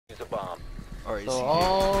Alright, So CJ.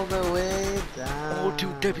 all the way down. Oh,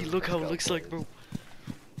 dude, Debbie, look how it looks like, bro.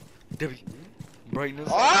 Debbie, brightness.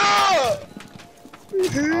 Ah!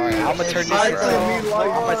 Alright, I'm gonna turn this I into. actually need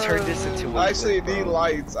lights. I'm gonna turn this into. I actually need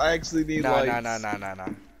lights. I actually need lights. Nah.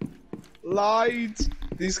 Lights.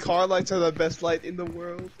 These car lights are the best light in the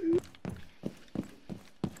world.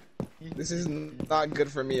 This is not good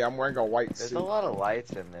for me. I'm wearing a white There's suit. a lot of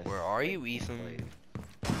lights in this. Where are you, Ethan?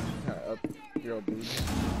 Yo, dude.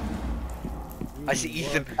 I see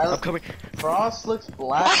Ethan. I'm coming. Frost looks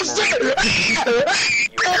black now.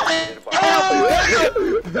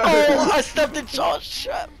 Oh, I stepped in Josh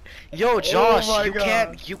trap. Yo, Josh, my you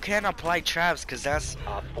God. can't apply traps because that's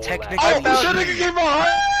technically. Oh, that nigga came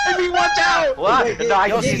behind me. Watch out! What? No, I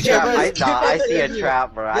Yo, see a CJ, trap. I see a Sergio.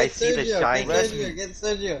 trap, bro. I Get see the Sergio, shine. Get Sergio. Get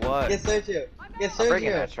Sergio. What? Get Sergio. Get I'm breaking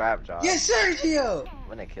Sergio. that trap, Josh. Get Sergio. I'm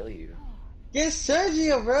gonna kill you. Get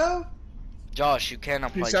Sergio, bro. Josh, you can't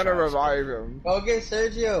apply He's traps. trying to revive him. Go get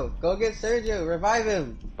Sergio. Go get Sergio. Revive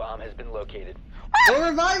him. Bomb has been located. Go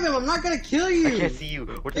revive him. I'm not gonna kill you. I can't see you.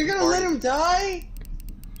 What You're gonna let him die?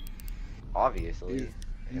 Obviously.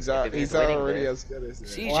 He's If he's already winning as good as him.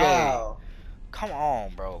 CJ, Wow. come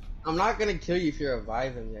on, bro. I'm not gonna kill you if you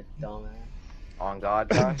revive him, you dumbass. On God,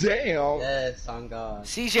 Josh. Damn. Yes, on God.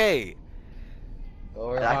 CJ,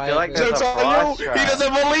 Go I revive feel like him. there's Jokes a on frost you. trap. He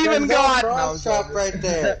doesn't believe There's in no God. frost No, I'm trap right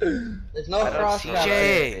there. There's no I don't frost see trap.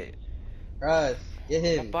 CJ. it. Russ, get I'm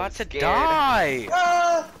him. about to scared. die.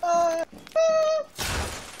 Ah, ah, ah.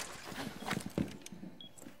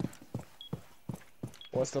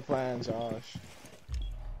 What's the plan, Josh?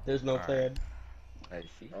 There's no Alright. plan. I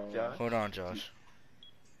see, Oh. Josh. Hold on, Josh.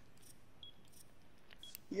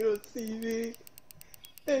 You don't see me.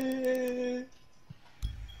 Eh.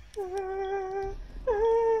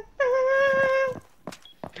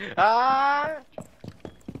 Ah!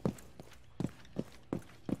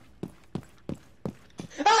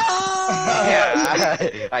 Ah!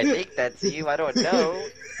 Yeah, I think that's you. I don't know.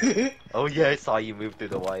 Oh yeah, I saw you move through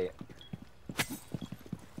the white.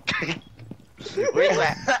 Where's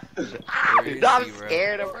that? Where is I'm he, bro?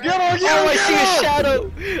 scared of her. Oh, I see a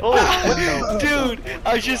shadow. Oh, Dude,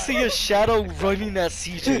 I just see a shadow running at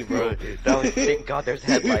CJ, bro. bro, that was, thank God there's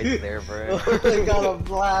headlights there, bro. They got a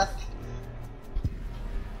black.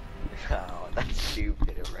 Oh, that's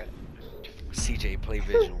stupid, bro. CJ, play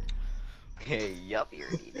Vigil. Hey, yup, you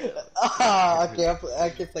already know. Ah, okay, I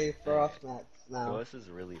can play Frost Max Bro, now. this is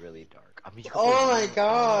really, really dark. I mean, you can Oh play my Vigil.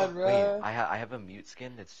 God, Wait, bro. I have a mute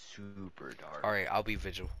skin that's super dark. Alright, I'll be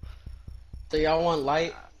Vigil. So y'all want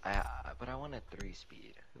light? But I want a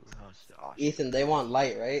 3-speed. Who else? Oh, Ethan, they want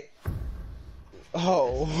light, right?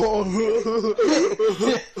 Oh.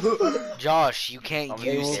 Josh, you can't I'm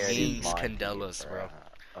use scared these he's mocking you, Candelas, bro.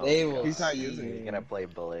 Oh They my will God. He's not see. using He's it. gonna play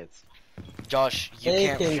bullets. Josh, you They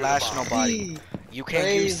can't can flash nobody. see. You can't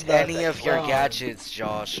Praise use the any of your God. gadgets,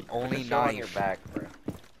 Josh. Only Just show on your knife. back, bro.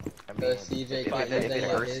 I So CJ if can't it- use if any it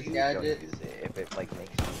of hurts his you, gadgets? don't use it. If it like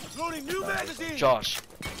makes you Loading new magazine. Josh,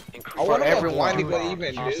 I For wonder what everyone. blinding would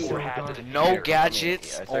even Op do. four has the no diffuser.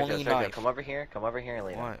 gadgets, Sergio, only Sergio, knife. come over here and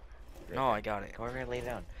lay down. What? No, I got it. Come over here and lay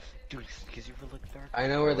down. Dude, because you would look dark. I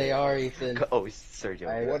know where they are, Ethan. Oh, Sergio.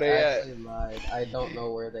 I Where they at? actually lied. I don't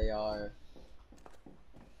know where they are.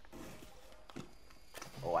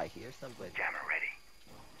 Oh, I hear somebody. Jammer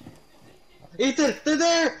ready. Ethan, they're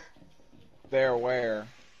there! There, where?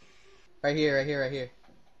 Right here, right here, right here.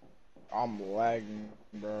 I'm lagging,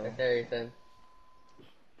 bro. Right there, Ethan.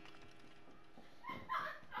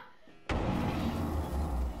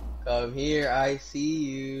 Come here, I see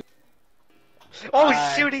you. Oh,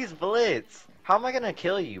 Bye. shoot, he's blitz. How am I gonna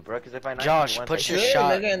kill you, bro? Because if I knife Josh, you once, put I your Is there a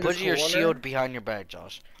shot. nigga in Put this your corner? shield behind your back,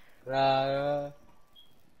 Josh. Rah,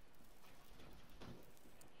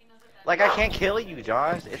 Like, I can't kill you,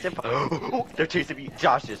 Josh. It's impossible. They're chasing me.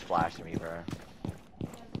 Josh just flashed me, bro.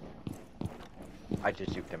 I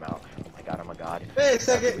just juked him out. Oh my god, oh my god. Wait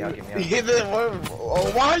a Give me out, second. give me out. He did what?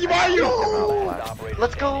 Oh, why you? Why you? Operator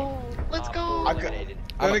Let's go. standing. Let's Op go. four I could- eliminated.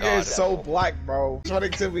 I'm a That nigga god. is so black, bro. He's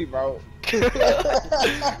running to me, bro. I Uh,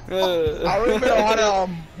 don't even know how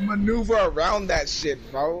to maneuver around that shit,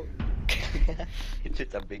 bro. It's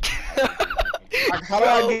just a big. Like, how do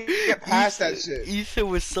I get past that shit? Ethan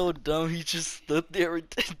was so dumb, he just stood there and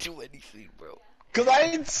didn't do anything, bro. Cause I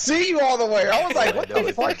didn't see you all the way. I was like, what I know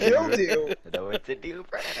the what fuck to do. killed you? I know what to do,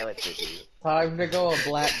 bro. I know what to do. Time to go, a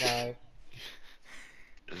black guy.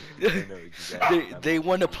 I know exactly. They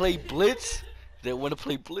want to play Blitz? They want to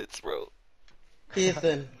play Blitz, bro.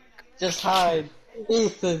 Ethan, just hide.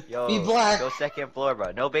 Ethan, Yo, be black. go second floor,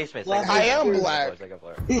 bro. No basement. Black. Second I am floor. black. Second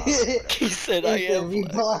floor. He said I Ethan, am. be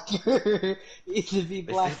Black. blacker. Ethan, be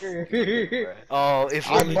blacker. Oh, if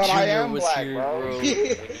I'm- only but I Junior am was black, here, bro. bro.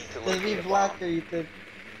 Ethan, be blacker, Ethan.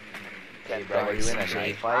 Hey, bro, are you in a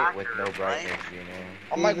knife fight with no brightness, Junior?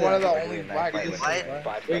 I'm like one of the We're only doing black knife people. fight bro. with-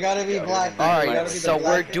 5 We gotta be seconds. black. All We right, gotta Alright, be the so we're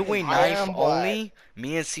blackest. doing I knife am black. only.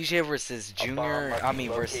 Me and CJ versus Junior. I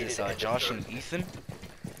mean versus Josh and Ethan.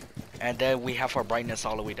 And then we have our brightness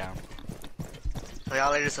all the way down. So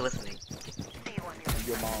y'all are just listening.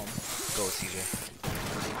 Your mom. Go CJ.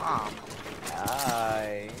 Mom.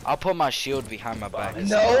 Hi. I'll put my shield behind my back.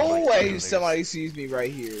 No way somebody sees me right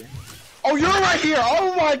here. Oh, you're right here!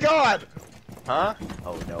 Oh my god! Huh?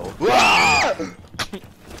 Oh no.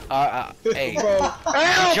 Hey, Bro.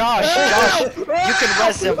 Help! Josh, Help! you can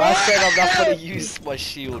rest him. I said I'm not gonna use my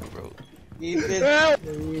shield, bro. Ethan. Help!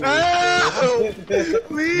 Help!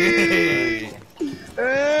 Please!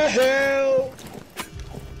 Help!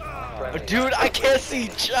 Dude, I can't see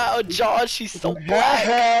Josh. He's so black.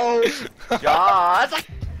 Help! Josh!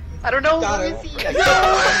 I don't know. Got Let it. me see.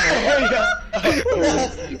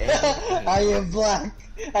 I am black.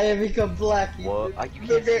 I have become black. Ethan. Well, you can't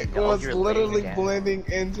Look see. at No, was you're literally laying down. blending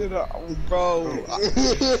into the bro.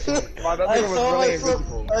 Wow, that I nigga was saw really myself.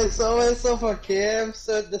 invisible. I saw myself on cam.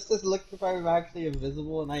 So this is looking if I'm actually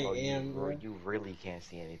invisible, and I Oh, am. Bro. you really can't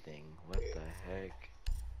see anything. What the heck?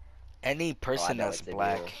 Any person know that's what to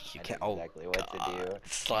black, do. you I can. know Oh, exactly what to God. do.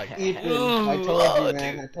 It's like. Ethan, I told you,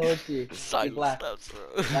 man. I Dude. told you. Be Silence black. steps,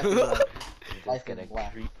 Black bro. is black. I'm Life just gonna is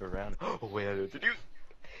black. creep around. Oh wait, I know what to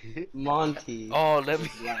do. Monty. Oh, let me.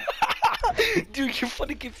 Black. Dude, you're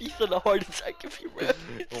funny give Ethan a heart attack if you ran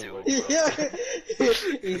into Oh him. Yeah.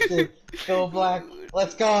 Ethan, go black.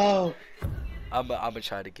 Let's go. I'm gonna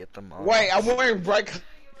try to get them on. Wait, I'm wearing bright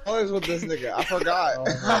colors with this nigga. I forgot.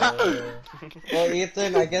 Well,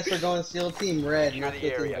 Ethan, I guess we're going SEAL Team Red, Secure not the SEAL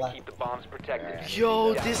Team area. Black. Keep the bombs protected.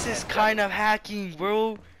 Yo, Yeah. this is kind of hacking,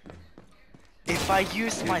 bro. If I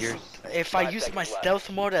use my you're- if I 5 use my seconds left. stealth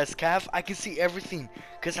mode as Cav, I can see everything.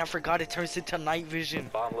 Cause I forgot it turns into night vision.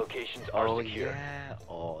 Bomb locations are Oh secure. yeah.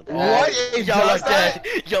 Oh, What that. is Y'all are that?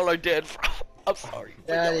 dead. Y'all are dead, bro. I'm sorry. but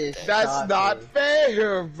That y'all are is dead. That's shocking. not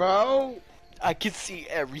fair, bro. I can see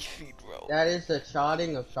everything, bro. That is the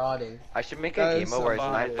shotting of shotting. I should make That a is game mode where it's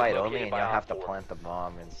somebody. knife fight only, Located and by you'll Op have to 4. plant the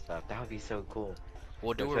bomb and stuff. That would be so cool.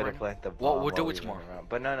 We'll do You'll it try right to now. plant the Well, bomb. we'll do while it we tomorrow. run around.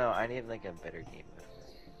 But no, I need like a better game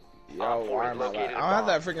mode. Yo, Four why is am I located like, a I have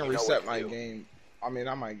to bomb. freaking You know reset what my to do. game. I mean,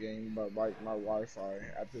 not my game, but like my Wi-Fi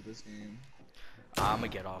after this game. I'm gonna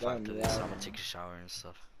get off Damn, after this. yeah. I'm gonna take a shower and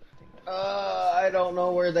stuff. I don't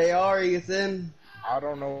know where they are, Ethan. I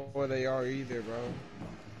don't know where they are either, bro.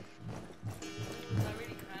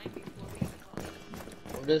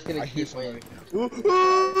 I'm just gonna I hear keep waiting. somebody.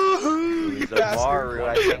 He's a Maru,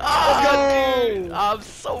 I think. Ah, go! dude, I'm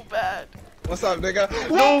so bad. What's up, nigga?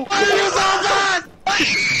 No! Why are you so fast?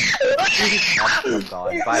 I'm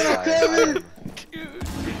gone. Bye bye. David! Dude.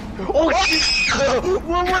 Oh shit!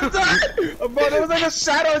 What was that? Bro, there was like a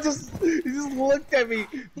shadow. He just looked at me.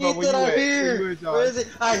 Bro, where Ethan, you I'm at? here. Josh? Where is it?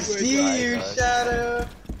 I Where see you at, you, Josh? Shadow.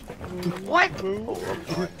 What? Oh, I'm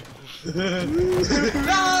gone.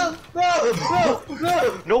 No! No! No! No!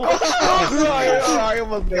 No. I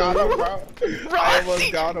almost got him, bro. I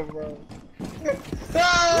almost got him, bro.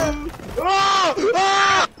 Ah!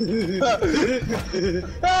 Ah!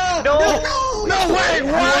 Ah! No! No way!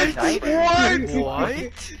 What?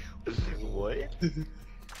 What?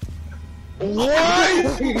 What?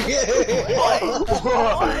 What?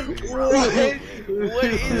 What? What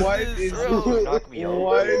What is is this, bro? Knock me over.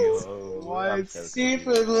 What? Yo, What? I'm so Ethan,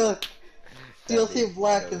 confused. look. Steel That Team is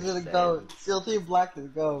Black so is gonna sad. go. Steel Team Black is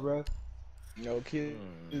go, bro. No kid,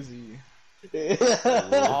 Izzy.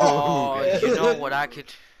 Oh, you know what I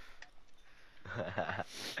could.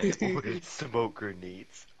 Smoke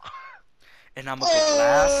grenades. And I'm gonna get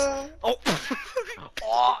glass. Oh.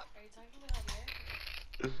 Oh.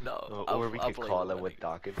 No. Or we I'll could play call the it with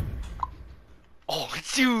money. Dokken. Oh,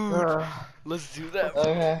 dude. Let's do that.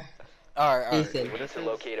 Okay. Alright, alright. Ethan, What is To this?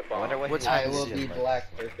 locate a I bomb. wonder what What's his I time will is name be is.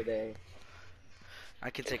 black for today. I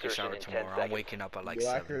can take a Insertion shower in 10 tomorrow. I'm seconds. waking up at like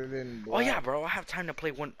 7. Blacker than Oh black. yeah, bro. I have time to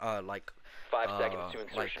play one, 5 seconds to like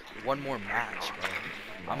insertion. one more match, bro.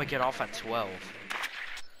 I'm gonna get off at 12.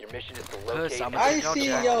 Your mission is to Cause locate. I'm I gonna take out see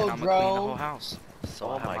Jack, yo, and I'm gonna clean the bro. whole house. So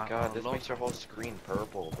I Oh have my god, this own makes your whole screen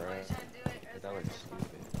purple, bro. That looks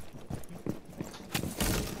stupid.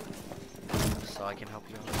 so I can help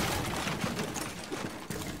you out.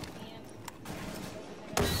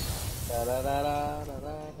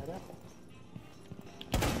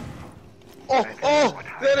 Oh,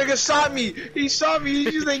 that nigga shot me. He shot me.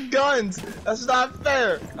 He's using guns. That's not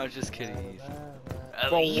fair. I'm just kidding.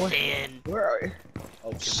 Bro, what- Ethan. Where are you?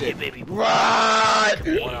 Oh shit. baby boy. Run!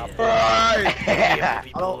 Run!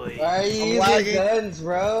 Baby boy. Why are you I'm using lagging. guns,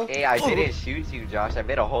 bro? Hey, I didn't shoot you, Josh. I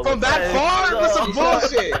made a hole. From that far? That's some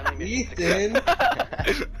bullshit. Ethan.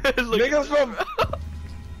 Niggas from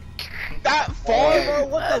that far, bro?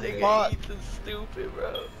 What the fuck? Ethan's stupid,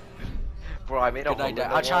 bro. Bro, I made a Good hole night, in Dad.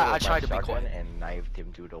 the I tried- wall I with tried my to be shotgun quiet. and knifed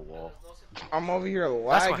him through the wall. I'm over here That's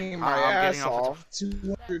why lagging my I'm ass getting off off.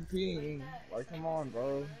 200 ping. Like, come on,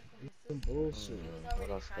 bro. It's some bullshit. What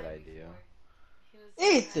else could I do?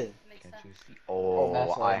 Ethan. Can't you see? that's Oh,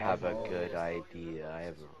 what I I have a know. good idea. I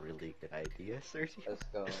have a really good idea, Sergio. Let's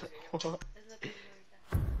go.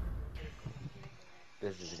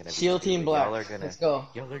 This is gonna be Shield Team stupid. Black. Y'all are gonna, Let's go.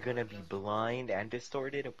 y'all are gonna be blind and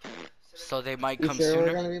distorted. So they might You come sure we're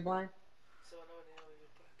sooner. gonna be blind?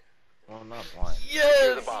 Well, not blind.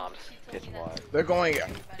 Secure the bombs. It's why. They're going.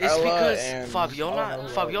 It's Ella because and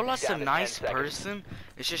Fabiola's a Down to 10 nice seconds. person.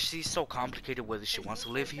 It's just she's so complicated whether she wants to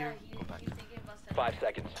live here. Go back. 5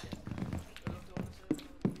 seconds.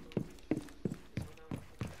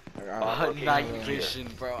 Okay. Night vision,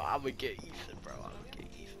 bro. I'ma get Ethan, bro. I'ma get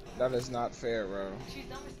Ethan. That is not fair, bro. She's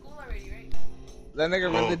done with school already, right? That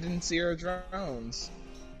nigga really didn't see her drones.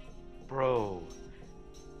 Bro,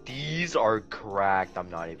 these are cracked. I'm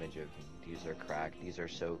not even joking. These are cracked. These are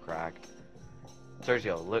so cracked.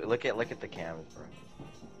 Sergio, look at the cams, bro.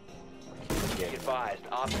 Be advised,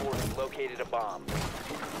 Op 4 has located a bomb.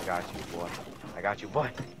 I got you, boy. I got you, boy.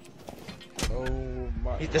 Oh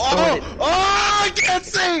my. He's distorted. Oh, I can't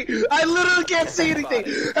see! I literally can't see anything!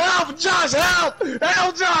 Help, Josh! Help!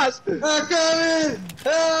 Help, Josh! I'm coming!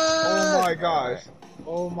 Oh my gosh.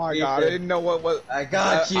 Oh my god, I didn't know what was. I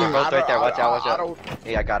got you. They're both right there. Watch out, watch I out. don't.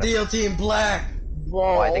 Hey, I got him. Steel Team Black.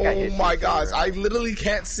 Bro, I think I hit oh my you, gosh, bro. I literally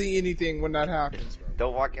can't see anything when that happens, bro.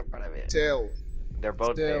 Don't walk in front of it. Chill. They're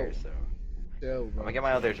both Still. there, so. Chill, I'm bro. gonna get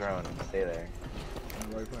my other drone. Stay there.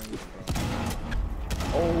 I'm right playing this, bro.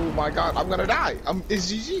 Oh my god, I'm gonna die.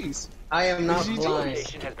 It's GG's. I am not GG. blind.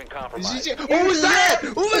 Location has been It's compromised. GG. Who was that?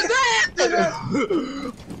 Who was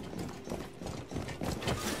that?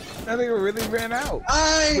 That nigga really ran out.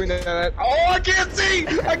 Oh, I can't see!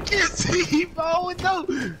 I can't see! Oh, no!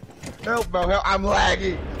 Help, bro, help. I'm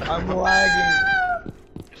lagging. I'm lagging.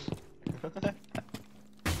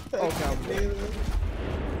 Okay, I'm dead.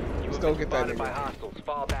 You Just have don't been get that spotted by nigga. hostiles.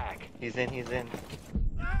 Fall back. He's in, he's in.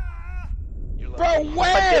 Your Bro, location-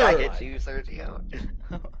 where? I hit you, Sergio.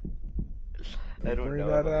 I don't Bring know.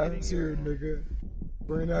 that if I'm ass hitting here, you. nigga.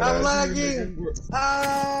 Bring that I'm ass here, lagging. nigga. Where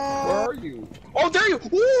Ah! are you? Oh, there you!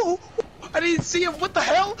 Ooh! I didn't see him. What the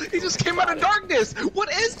hell? He just came out of darkness.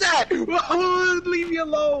 What is that? Oh, leave me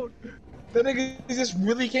alone. That nigga just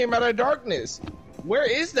really came out of darkness. Where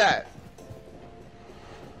is that?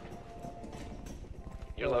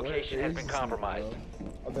 Your Oh, where location has is been this nigga, compromised. bro?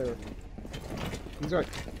 Oh, there. He's right.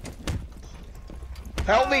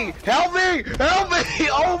 Help me! Help me! Help me!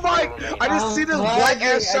 Oh my! I just see this I'm black ass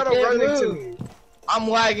lagging. I shuttle can't running to move. me. I'm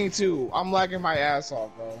lagging too. I'm lagging my ass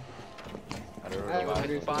off, bro. I don't I You know. have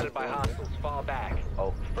been spotted by hostiles. Fall back.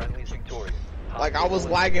 Oh, Friendly's victorious. Like I was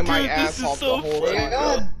lagging my Dude, this ass is off so the whole funny. You're time.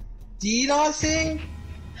 not DDoSing?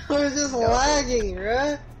 I was just lagging,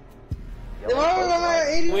 bruh. Y'all Why are both am I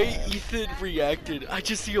lying. 80? Wait, Ethan reacted. I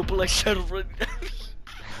just see a black shadow running.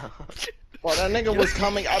 Bro, that nigga was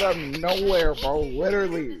coming out of nowhere, bro.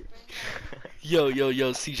 Literally. Yo,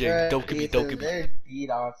 CJ, Bruh, Dokkaebi, Ethan, Dokkaebi. They're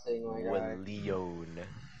DDoSing, my With god. Leon.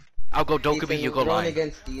 I'll go Dokkaebi, Ethan, you go we're going line.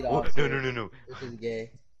 against Oh, DDoS. no. This is gay.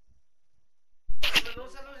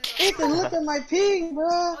 Ethan, look at my ping, bro.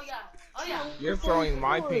 Oh yeah. You're throwing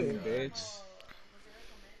my ping, bitch.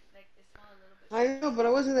 I know, but I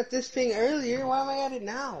wasn't at this ping earlier. Why am I at it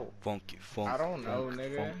now? Funky. I don't know,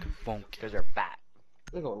 nigga. Funky. Because they're fat.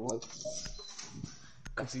 Look at what.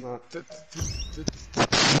 That's not.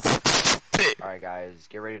 Alright, guys,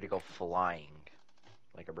 get ready to go flying.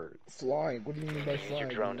 Like a bird. Flying? What do you mean by Use your flying?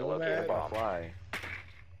 drone to You know locate that? a bomb. Fly.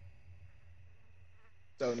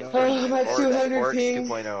 Don't know. Oh, I'm at Or- 200 or it's ping.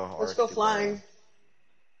 2.0, or Let's it's go 2.0. flying.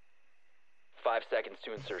 5 seconds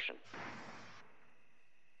to insertion.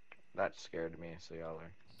 That scared me, so y'all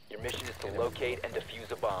are. Your mission is to locate and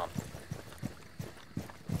defuse a bomb.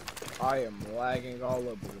 I am lagging all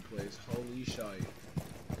over the place. Holy shit.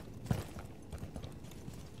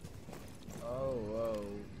 Oh,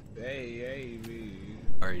 baby.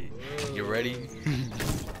 Alright, you ready?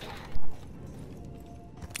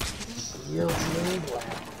 Yo, Team Black.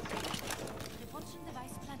 Repulsion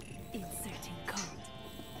device planted. Inserting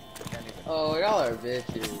code. Oh, y'all are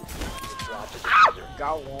bitches. Drop the diffuser.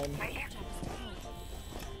 Got one.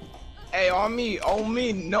 Hey, on me,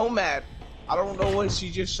 Nomad. I don't know what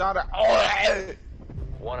she just shot at. Oh,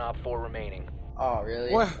 One op 4 remaining. Oh,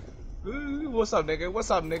 really? what? What's up, nigga?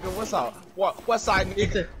 What's up, nigga? What's up? What side, nigga?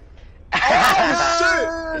 It's a-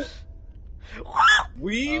 Oh, shit!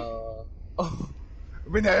 Weave? Uh, Oh.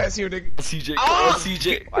 Bring that ass here, nigga. CJ, come Ah! on,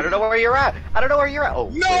 CJ. I don't know where you're at. I don't know where you're at. Oh,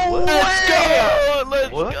 No wait, what? Let's go!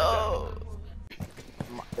 Let's What? go!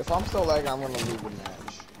 If I'm still lagging, I'm gonna leave the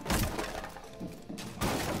match.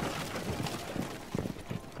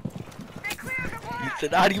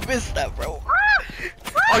 Ethan, how do you miss that, bro?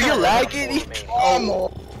 Are you lagging? Ethan?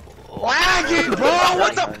 Oh, lagging, bro!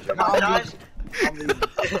 What the? $900. I'm leaving.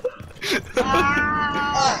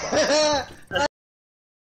 Ah!